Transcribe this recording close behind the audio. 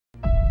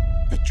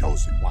the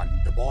chosen one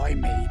the boy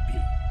may be.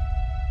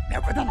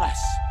 Nevertheless,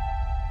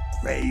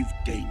 grave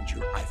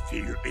danger I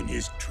fear in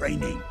his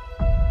training.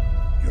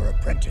 Your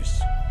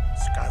apprentice,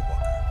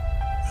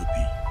 Skywalker, will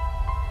be.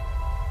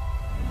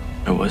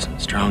 I wasn't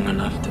strong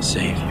enough to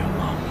save you,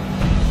 Mom.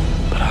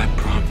 But I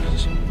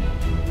promise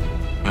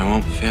I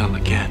won't fail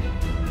again.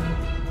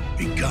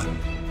 Begun.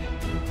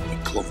 The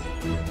Clone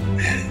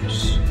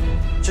has.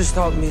 Just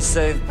help me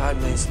save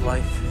Padme's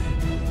life.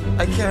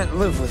 I can't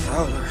live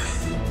without her.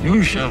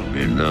 You shall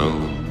be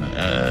known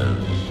as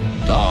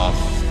Darth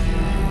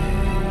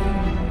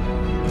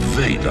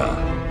Vader.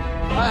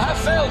 I have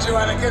failed you,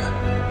 Anakin.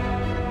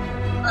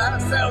 I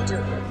have failed you.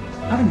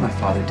 How did my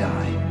father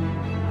die?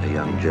 A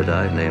young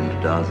Jedi named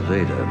Darth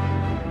Vader.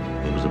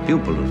 He was a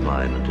pupil of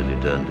mine until he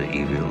turned to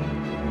evil.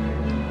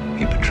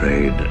 He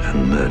betrayed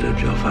and murdered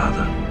your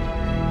father.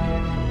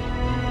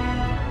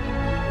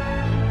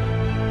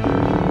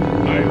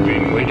 I've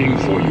been waiting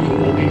for you,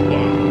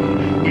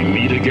 Obi-Wan. We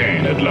meet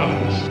again at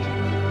last.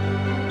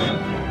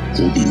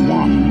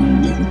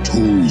 Obi-Wan never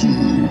told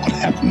you what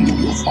happened to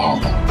your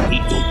father. He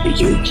don't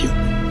preserve you.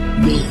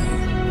 No.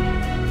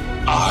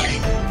 I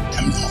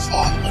am your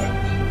father.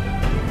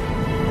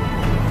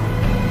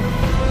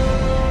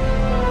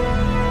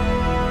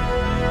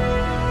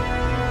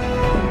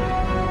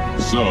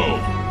 So,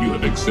 you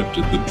have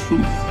accepted the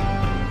truth.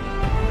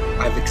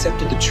 I've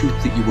accepted the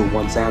truth that you were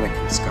once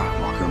Anakin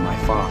Skywalker, my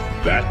father.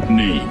 That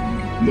name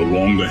no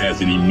longer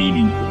has any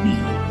meaning for me.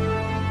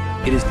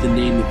 It is the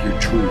name of your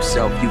true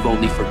self you've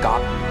only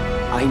forgotten.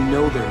 I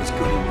know there is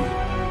good in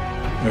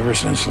you. Ever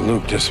since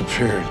Luke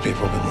disappeared,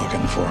 people have been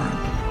looking for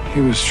him. He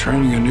was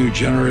training a new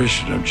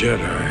generation of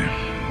Jedi.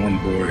 One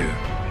boy,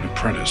 an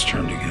apprentice,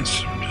 turned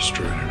against him and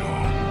destroyed it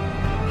all.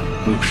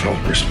 Luke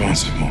felt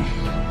responsible.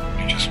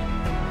 He just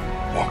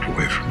walked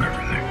away from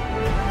everything.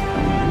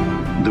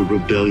 The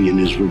rebellion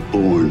is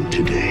reborn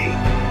today.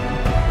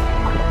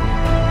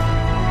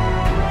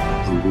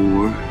 The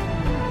war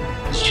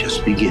is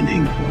just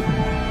beginning.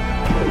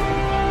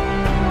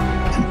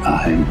 And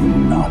I will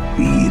not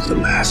be the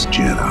last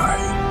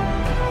Jedi.